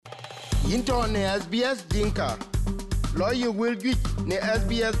Into ne SBS Dinka. Lawyer will get ne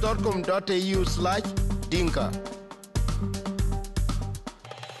sbs.com.au/dinka.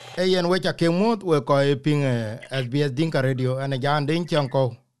 Ayen wecha kemut we ko ping SBS Dinka Radio ana jan den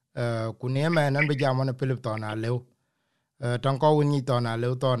chanko kunema nan be jamon Philip ton alew tanko woni ton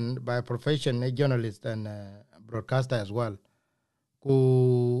alew ton by profession a journalist and broadcaster as well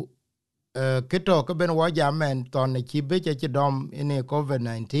ku kito ko ben wa jamen ton ki be che dom in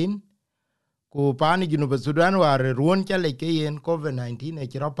COVID-19 ku pani Junu Sudan war ruon chale ke yen COVID-19 e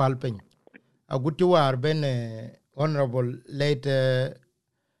chiro palpen aguti war ben honorable late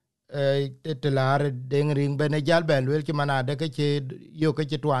telar deng ring bene jal ben wel ki manade ke yo ke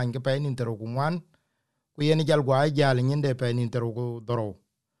twan ke pen intero kumwan ku yen jal gwa jal nyinde pen intero ku doro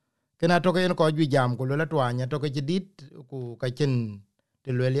kena to ken ko ju jam ku le twanya to ke dit ku ka chen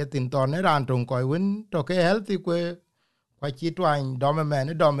te le le tin ton ran ton ko win to ke healthy ku kwa chi twan do me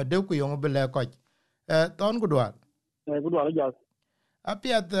men do me de ku yo be le ko ton ku dwar ja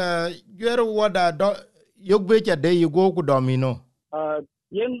apiat jero wada do yogbe cha de yugo ku domino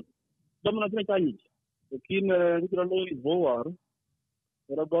yen domina tini chanyi kin ngiro lo bowar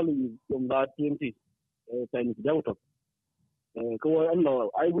era goli dum da tinti chanyi jawto ko anno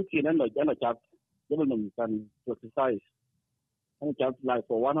I wiki nan no jana chat double num can exercise and chat like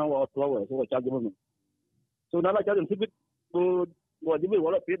for 1 hour or 2 hours so chat double num so na la chat sibit go jibe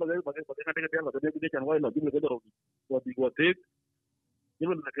wala pe ba na de chan wala jibe do go take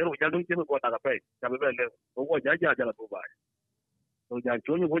jibe na kero chat dum jibe go ta pe chat be le go ja la to ba so ja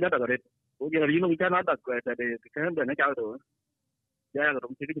choni go ja da re o je ri no cha na da ko ta de kan de na cha do ja ga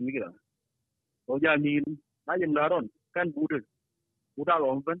dum ti ki mi ga o ja ni na yin na ron kan bu da lo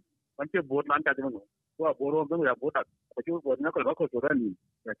ben ban che bo nan ta de no ko bo ro ben ya bo ta ko chu bo na ko ko ran ni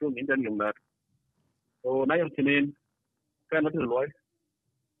ya chu min den yung na o na yin tinin kan na tu loy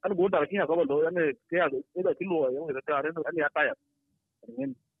an bo da ki ha ko bo lo ne ke ya de ki lo yo de ta re no an ya ta ya ni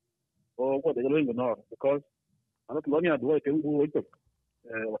o ko de lo yin no because an lo ni a do ke bu o to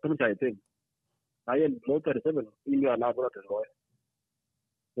wa kan ta te ayen lo ta de ben in ya na bo ta lo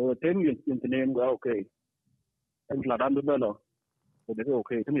so tem yin tinin ga okay en la dan do lo so de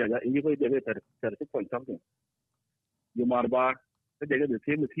okay tum ya yi ko de ta point something you mar ba de de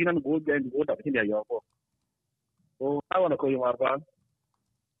tem tinan go gen go da tin ya yo ko so I want ko you mar ba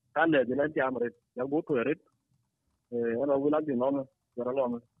kan de lan ti amre ya go to ret ana wala di no ya lo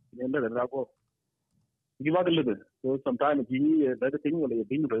no ni de da ko you wa de le so sometimes you da tin wala ya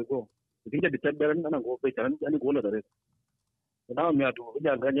tin ro ko tin de tet beran ana go pe chan ani go la de na me atu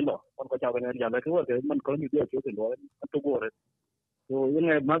ja ga ni lo kon ko cha ga ni ya la ko de man ko ni de ko de lo to go ret so yen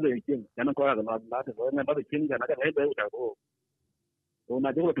ngai ma de kin yana ko ga na de lo ngai ba de kin ga na ga ngai be ta ko so na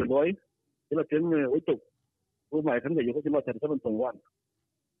de lo loy de lo tin o to o mai kan de yo ko lo ta ta ban tong wan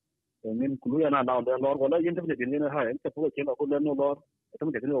so min ku ya na na de lo ko la yen ta de ni na ha en ta ko ke lo ko le no lo ta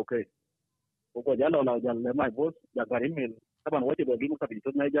de ni okay o ko ja lo la ja le mai bo ja ga ri min ta ban wo ti de ni ka bi to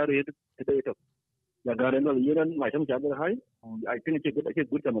na ja re te te to ja ga re no yen mai tam ja de hai I think it's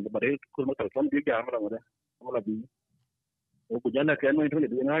good to but it could not come big jam la bi o ku jana ken mo intone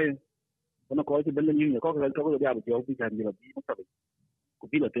bi nai kono ko ti belle ni ko ko ja bi o bi jan ni bi mo tabe ku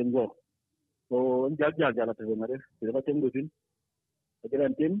bi la ten go so ja la te ngare ti la ten go tin ko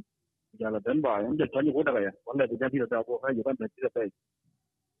jan tin ja la ben ba en ja tan ko da ya wala ti ja ti da ko ha ju ban ti da pe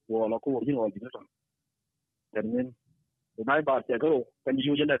wo la ko ji no ji no tan nen so nai ba te go kan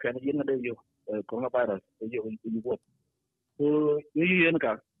ju jana ken yin na de yo ko na ba ra yo ni go so yi yen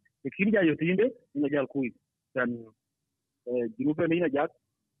ka kin ja yo tin de ni ja ku dan jinu pe ni na ja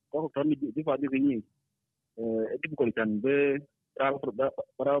ko ton ni di fa di ni ti ko tan be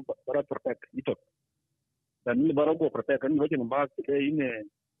para protect ito dan ni bara go protect kan wajin ba ke ine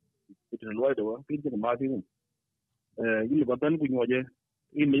ti lo do pin ni ma di ni ba dan bu nyoje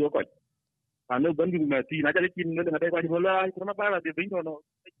in yo ko ano ban di ma ti na ja kin ne na dai kwa la ko na ba la di bin no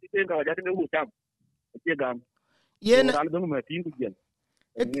ti ten ka ja tin u cham ti gam yen al ban ma ti ku gen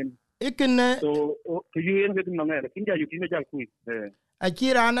ikin so to yen ke no ngere kin ja yu tin ja ku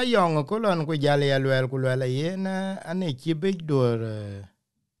akira na yong ko lon ku jale ya lwel ku lwel yen ane ki be dor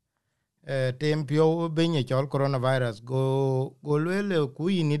tempio benye chol coronavirus go lwel ku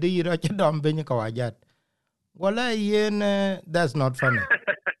ni de ira cha dom benye ka wajat wala yen that's not funny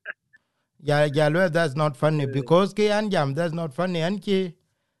ya lwel that's not funny because ke an jam that's not funny an ki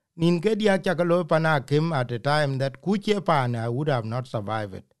nin ke dia cha ka lo pana kim at a time that ku che pana would have not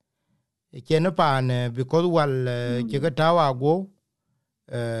survived it ken pan because wal ke ga tawa go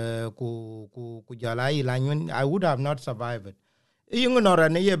ku jala ila nyun I would have not survived it yung no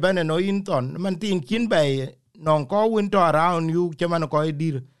ran ye bene no in ton man tin kin bay non ko win to around you che man ko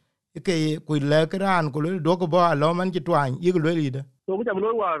dir ke ku le kran ku le do ko ba lo man ci twan yi le ide so ku jam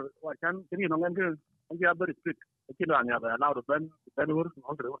lo war chan ni no ngan ke an ya very strict ki do anya ba na do ben hur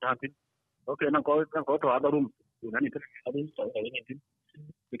no do ta tin okay nan ko to ada room ni ni adu so ni tin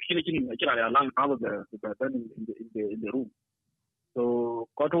ki ra lang na the ben in the room so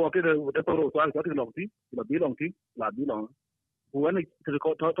có thua cái đó tôi rồi có cái lòng tí là bí lòng của này thì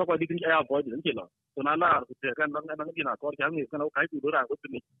có cho qua đi cái ai có đến chỉ là tôi nói là thì cái nó cái nào có chẳng gì cái nó cái gì đó là có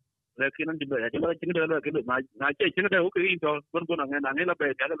cái là khi nó chỉ để cái nó chính là cái được mà chơi chính là cái gì cho con nghe là về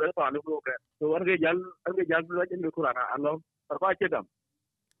cái là về toàn luôn ok tôi cái giá nó chính được là anh lo phải chơi đầm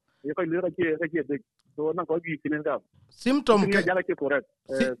cái lứa cái gì tôi nó có gì thì nên đâu symptom cái giá là cái correct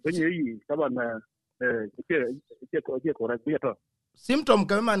cái gì các bạn cái correct biết rồi symptom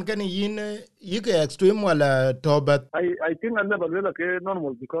ka man kan yin yike extreme wala tobat I think I never really okay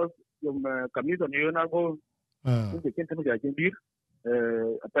normal because yung kamito niyo na go yung kin tinu ga jin dir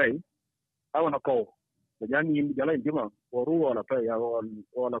atay awana ko da yan yin jala jima oru wala pay ya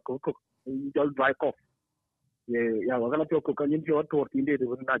wala ko jol dry cough ya wala to ko kan yin jo to tinde de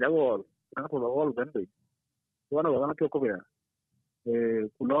na ja wol na ko wol ben de wala to ko be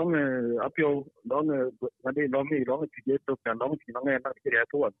kulong apio long ngade long tije to kan long ti nge na ti ya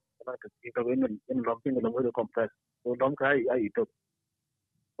to na ti ka wen en long tin long we compress so long kai ai to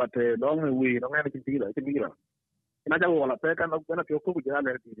but long we long ne ti la ti la na ja wala pe kan na pio ko ja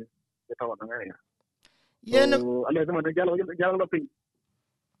le ti ta wa nge ya yen ale ma ja lo pin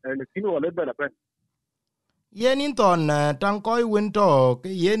le ti no le ba la pe yen in ton tan koy win to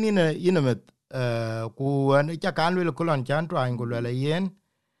yen in met ku an cha kan le kulon chan twan ku le yen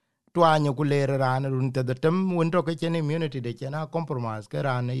twan ku le ran run te de tem win to ke chen immunity de chena compromise ke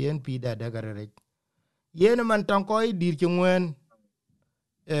ran yen pi da de gare yen man tan koy dir ki ngwen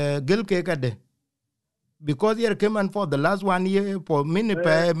gel ke kade because yer keman for the last 1 year for minute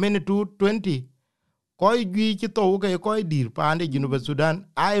 20 koy gi ci to ke koy dir pande Junu Sudan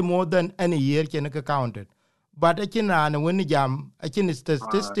I more than any year chen ke counted but a chin ran when jam a chin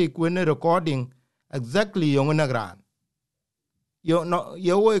statistic when recording exactly yung na gran yo no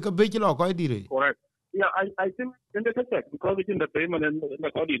yo we ka be lo koy dire correct yeah I think in the text because it's in the payment and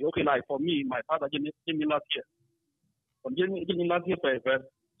the code okay like for me my father in last year on in last year paper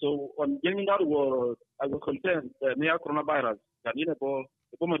so on getting that I was concerned near coronavirus that in for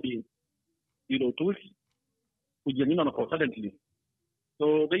comedy tools which you know suddenly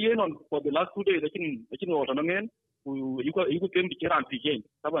so the year on for the last 2 days I think was on again you came to Kiran PJ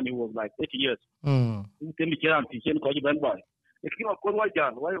someone who was like 80 years you came to Kiran PJ because you went by if you are going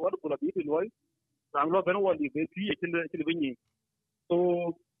why what could have been why I'm not going to be the so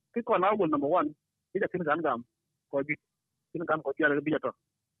cái con áo number 1 cái là cái gắn gam coi bị cái gam có cái bị đó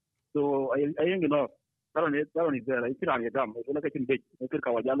so I you know đó là there cái là gam cái là cái chân bịch cái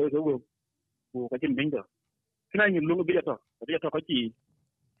cầu giá lối cái cái chân bịch đó cái này nhìn luôn bị đó có gì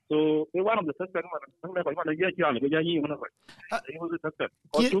so cái one of the suspect mà thằng này phải mà nó cái cái gì mà nó phải cái one of the suspect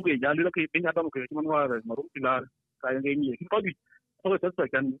có chú cái giá lối cái tính đó cái mà nó mà đúng là cái gì có gì thôi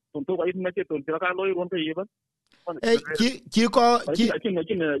suspect kan untuk cái này cái tuần cái lối luôn cái gì vậy chỉ có chỉ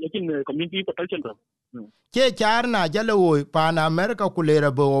community protection che charna jalo pan America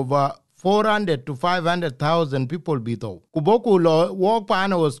kulera bo over 400 to 500,000 people bito kuboku lo walk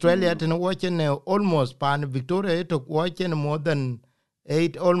pan Australia ten watching almost pan Victoria to watching more than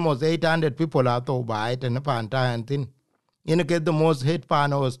almost 800 people ato by ten pan tan tin in get the most hit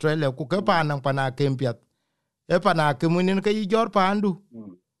pan Australia ku ke pan pana kempiat e pana kemunin ke jor pandu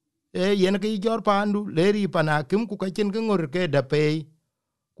yen ke jor pandu leri pana kim ku ka chen ngor ke da pe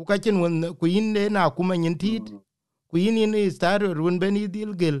ku ka chen won ku yin ne na kuma nyin tit ku yin ni star run beni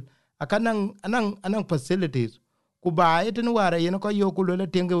dil gel anang facilities ku ba eten wara yen ko yo ku le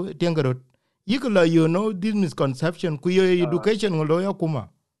tengerot yikla this misconception ku yo education lo ya kuma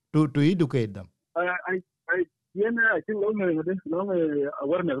to educate them I yen I think long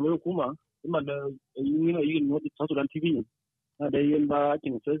awareness lo kuma man you know the South Sudan TV da yen ba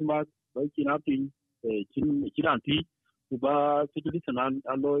kin Facebook ba kin apin kin anti ku ba security sanan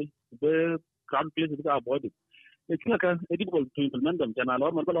alloy be crowd place ka avoid it's like difficult to implement them and a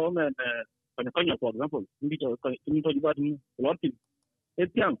lot man ba man Kenya for example indi to ba ni lot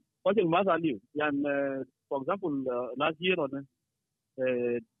it's young what you must value yan for example last year on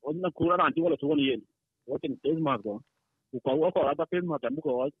na kura na anti wala to one year what in Facebook go ku ko ata Facebook tan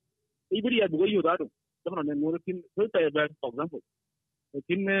ko ibri ya bugo yo dado tamana ne no kin so ta ba for example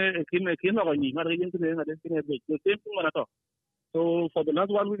kin no ni ngare yin kin ngade kin be so same mana to so for the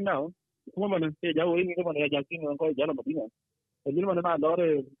last 1 week now kuma man se jawo ni ko man ya jakin ko jala madina Ni man na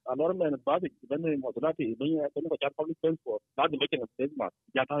lore men basic ben mo tolati ben ko chat public transport da de make na ma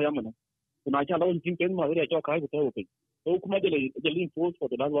ya ta ya man kuna cha lawan tin pen ma ri cha kai ko to pe so kuma de force for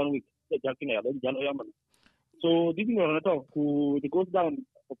the last 1 week ya kin ya dan ya man so this is not at all who it goes down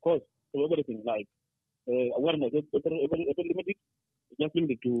of course to everything like awareness it's limited just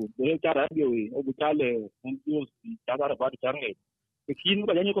limited to the cha radio o bu cha le on use cha da ba cha ngai ke kin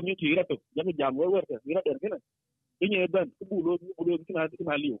ba ya community ra to ya jam wer ira der kena ini ben bulo kina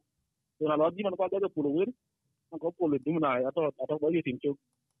liu so na lodi man ko da pulo wer ko pulo dumna ato ba yitin cho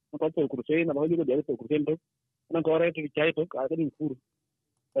ko to kurse na ba yigo da to kurse to na ko re ti chai to ka din kur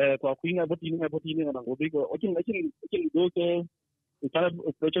ko kuinga boti na go bigo ochin do ke internal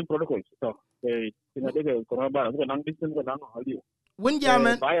operation protocols so ina de ko ba ko nang distance ko nang hali win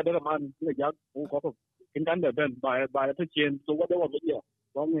jamen ba ya de man ni ja ko kin kan da ben ba ta chen so wa da wa ya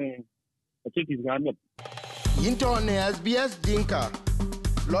ko ne ochin ti ga ne into ne SBS Dinka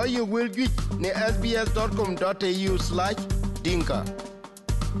lawyer will get ne sbs.com.au/dinka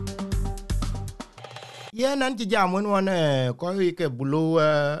nan ti jam won ko ke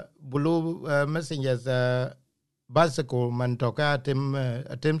blue messengers basico man to ka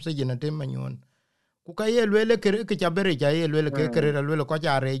tem se jina tem manyon ku ka ye lele ke chabere ja ye lele ke kere lele ko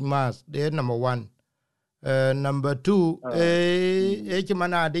ja re mas de number 1 number 2 e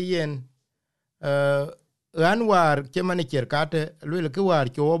mana de yen anwar ke mani cerkate lele ke war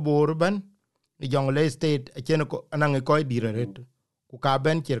ko borban ni jongle state chen ko anang ko direret ku ka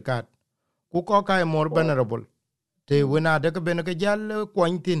ben cerkat ku ko ka more vulnerable te wona de ke ben ke jal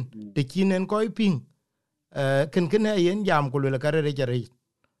kwontin te kinen ko ping ken yen jam ku lele kare jare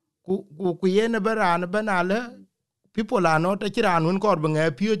ku yen baran banale people are not chiranun kor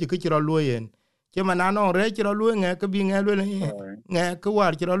benga pio je kichiro loyen ke manano re chiro loyen ke bi nge lele nge ku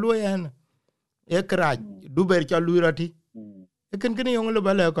war chiro loyen e kraj duber cha lurati ken yong le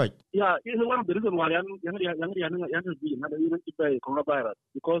bale ko ya is one of the reason why yang bi na da yin ci bay coronavirus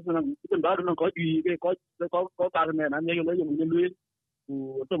because na even da no ko di ko ta ne na ne yo le ku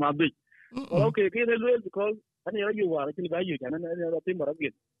to ma bi okay ke le because ani you war ci ba yu kana na tin mara bi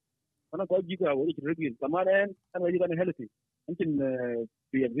ana ko ji ga wo ci regi kamanen ana yi kana healthy antin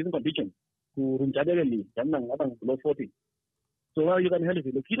be existing condition ku rum cha de li dan nan adan below 40 so you can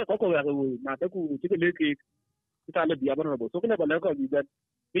healthy lo kina ko ya na ta ku ci le ke ta le biya bana bo so kana bala ko bi da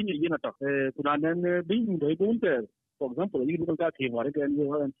bin yi na ta kuna nan bin do bunte for example you look at him war ke ni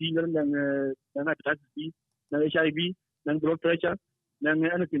han ti nan na ta ci na HIV nan blood pressure nan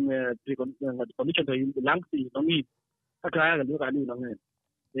anything condition to lung si no ni ta ka ga lo ka ni no ne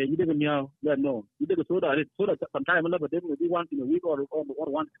you didn't know no you did so that sometime but then maybe once in a week or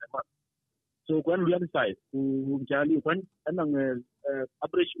once in a month so when we emphasize who jali when anang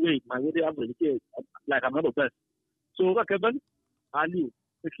average weight my weight average is like I'm not obese so ka keban ali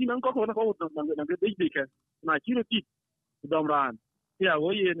the kinan ko na ke big na kiro ti domran ya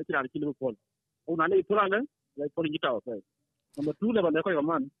wo ye na kira kilo pol una le pulanga like for gita okay number 2 level ko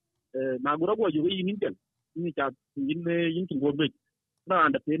man na gura go yu yin tel ni ta yin kin go big na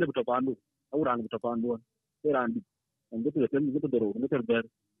anda pele to pandu awran to pandu erandi and go to the dero no ter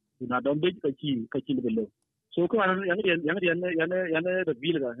na don big ka chi le so ko yang the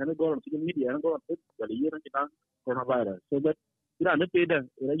bill ga yana go on social media yana go on Facebook ga yin ta coronavirus so that ira ne peda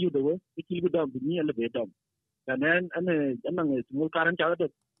ira yu do ki bi dom ni ele be dom and then anang small current cha to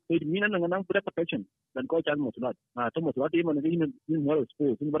it mean anang protection dan ko chan mo tunat na to mo tunat man ni mo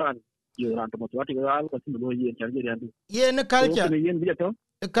expose ni baran yo ran to mo tunat ga al ko tin lo yin chan ge yandu yen culture yen bi to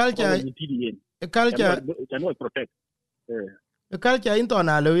culture can protect culture in to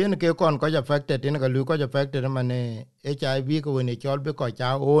na lo yen ke kon ko affected in ga lu ko affected mane HIV ko ne chol be ko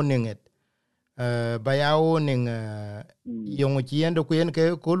cha owning it by owning yong chien do kuen ke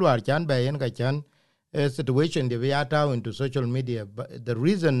ko lwar chan ba yen ga chan situation de we are into social media but the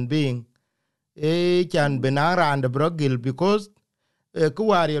reason being can benara and brogil because ku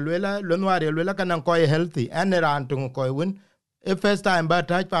war yelwela lonwar yelwela kana ko healthy and ran to ko win first time ba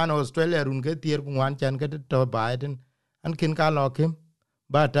touch pan Australia run ke tier ku wan chan ke to Biden an kin ka lokim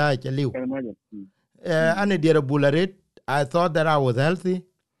ba touch liu and dear bullaret I thought that I was healthy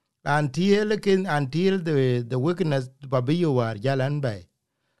until the weakness babiyo war jalan bay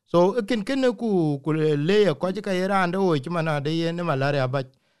so kin ku le ko ka era ando o chima de yen malaria ba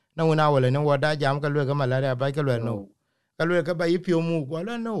na una wala na wada jam ka le ka malaria ba ka le no ka le ka ba yipio mu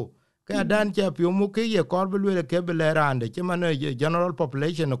wala no ka dan cha pio mu ke ye kor bu le ke be le rande chima na general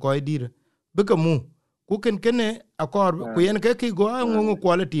population ko dir be ka mu ku kin akor ku yen ke ki go ngungu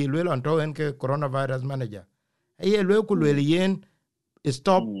quality le on to en ke coronavirus manager ye le ku le yen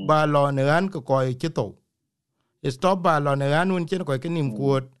stop ba lo ne an ko chito stop ba lo ne anun chen ko kenim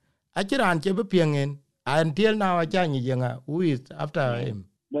kuot achiran che be piengen until now achanyi jenga who is after him.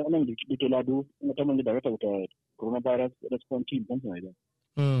 No, to ladu no taman the director of coronavirus response team something like that.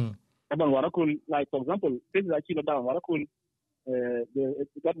 Taban warakul, like for example, this is actually down warakul. The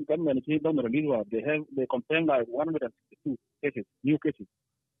government don't release they confirmed like 162 cases, new cases.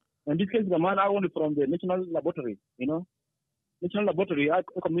 And these cases are man are only from the national laboratory, national laboratory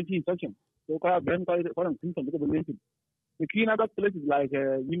community infection. So I have been quite symptoms because of the clean other places like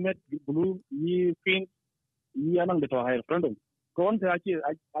Yimet, Blue, Yi Pink, Yi Anang the higher friend. Go on to actually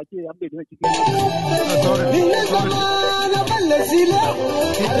update the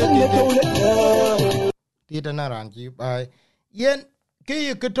Tita Naranji by Yen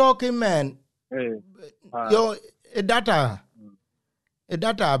Key Katoki man. Yo data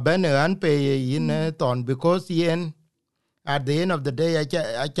ben unpay in ton because yen at the end of the day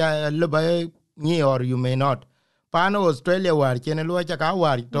I love me or you may not. Pano Australia war chenelu chaka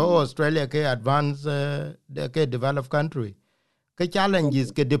war to Australia ke advance ke developed country. Ke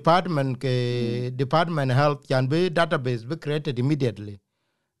challenges ke department health can be database be created immediately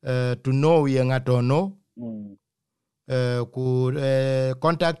to know yang atono ku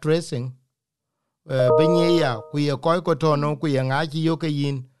contact tracing benye ya ku ye koy ko tono ku ye ngachi yo ke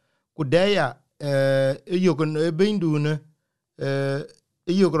yin ku deya yo kun bindu ne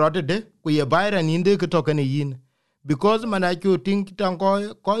yo grote de ku ye bayra ninde ke tokene yin because man achu think tan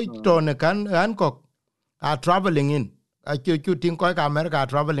ko tone kan Hancock are traveling in achu think ko America are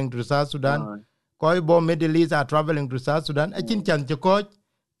traveling to South Sudan ko bo Middle East are traveling to South Sudan achin chan ko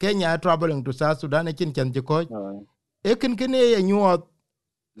Kenya are traveling to South Sudan achin chan ko ekin kene ye nyuot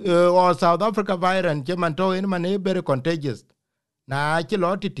or South Africa virus man to in man very contagious na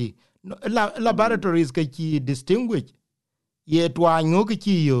chilotity laboratories ke chi distinguish ye twa ngoki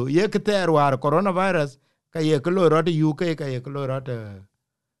chi yo ye kterwar coronavirus ka ye klo rot UK ka ye klo rot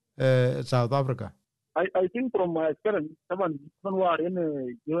South Africa. I think from my experience someone war in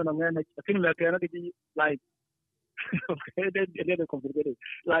you know man I think like okay they complicated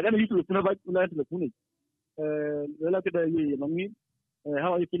like I used to know about the punish related you know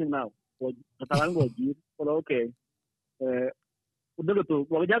how are you feeling now? Okay. So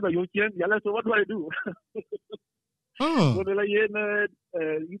what do I do? So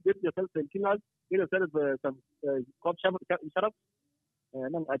you get yourself painkillers, get yourself some cough syrup.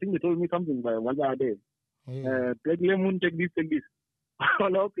 I think they told me something by one day. Take lemon, take this.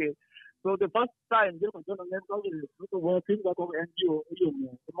 Okay. So the first time they were going to work in the NGO on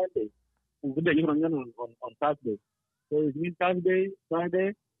Monday. On Saturday. So it means Sunday,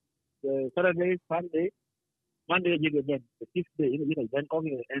 Friday, Saturday, Sunday, Monday again, the fifth day in the middle, then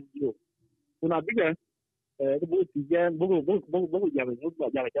coming an NGO. So now bigger, the book began, book,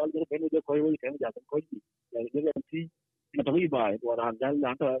 by what I'm done,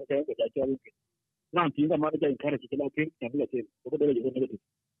 now, the manager encouraged to locate and let him over the negative.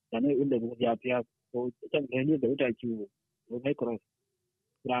 And in the Yapia, so you will make us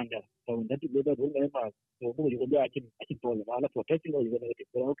grander. So that is the so you will be actually protecting or you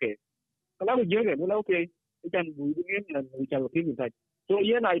will okay. Allow you okay. We can do it and we can look inside. So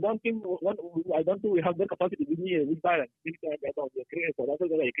I don't think we have the capacity to be with balance. About the creator, so that's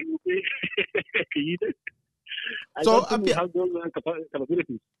what I can I don't think we have those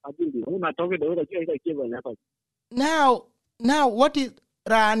capabilities. I'm not talking about the now what is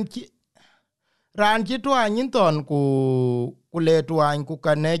ran chi twa nyin ton ku le twa ku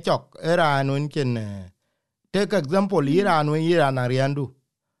kane chok era nun chen take example iran ariandu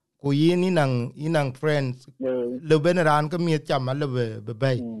ku yin inang friends le ben ran ka mi cham le be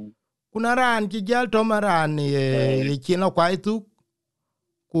bay kuna ran chi jal to maran ye chin la kwai tu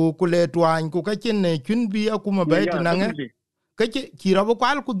ku le twa ku ka chen ne chun bi akuma bay tinange ka chi ro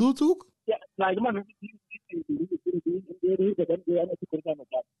kwal ku du tu like man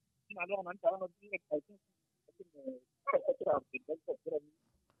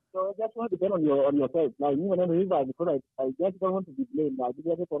so that's what depend on yourself. Now you want to revive because I just don't want to be blamed. I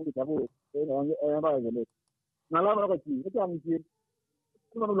just want to be now I'm not you. What I'm saying,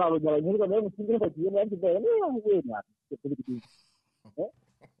 I'm not allowed to. You're going to see what you want to do. Wait, not.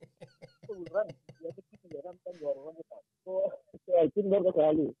 So I think that's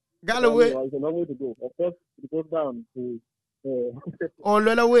all. Galloway. There's a long way to go. Of course, it goes down to. Oh,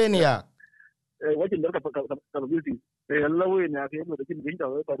 Lelawenia. What in the capability?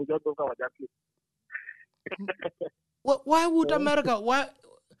 Why would America?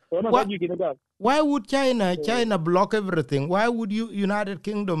 Why would China block everything? Why would United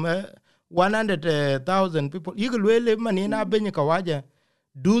Kingdom 100,000 people? You could really money na benye kawaja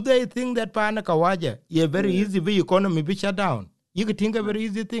Do they think that pana kawaja is very easy the economy be shut down? You could think a very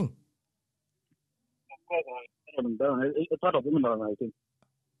easy thing. It's part of women, I think.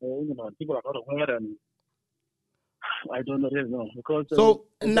 People are not aware, and I don't really know because so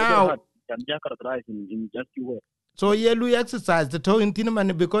now can characterize in just few words. So ye lu exercise the to in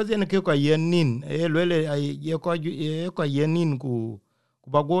tinman because yen ke ko yenin e lele ye ko yenin ku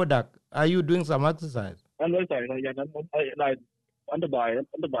bagodak. Are you doing some exercise? And like like under by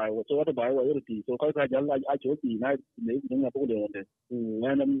so under by royalty. So I chose the night in a photo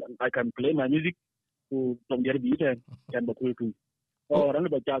and I can play my music to from the beat and can be cool. Or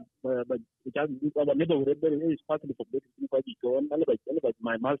another job, but our neighborhood is possible for this because you go on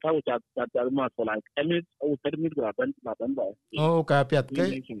my master was that for like 10 minutes or 30 minutes by. Oh, ka piat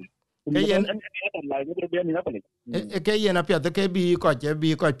ke yen ke yen apiat ke bi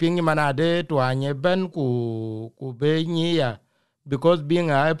ko ping manade twanye ben ku be nyia because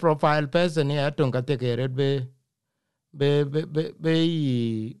being a high profile person ya ton ka te ke red be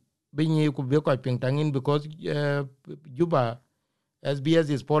nyi ku be ko ping tangin because Juba SBS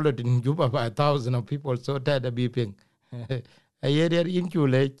is followed in Juba by 1,000 of people so that be ping a year in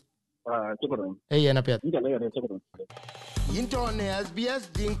chule yen apiat into ne SBS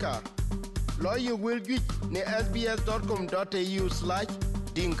Dinka Lawyer will get ne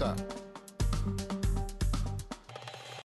sbs.com.au/dinka